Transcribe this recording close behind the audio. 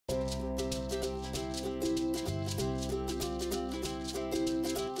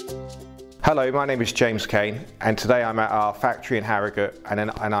Hello, my name is James Kane and today I'm at our factory in Harrogate and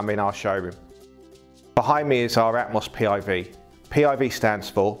I'm in our showroom. Behind me is our Atmos PIV. PIV stands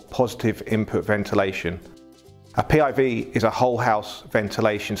for Positive Input Ventilation. A PIV is a whole house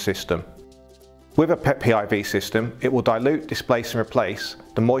ventilation system. With a PIV system, it will dilute, displace and replace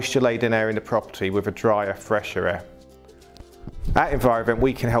the moisture-laden air in the property with a drier, fresher air. At EnviroVent,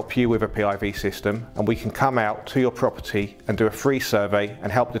 we can help you with a PIV system, and we can come out to your property and do a free survey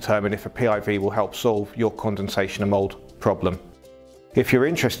and help determine if a PIV will help solve your condensation and mould problem. If you're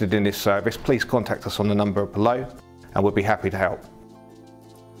interested in this service, please contact us on the number below and we'll be happy to help.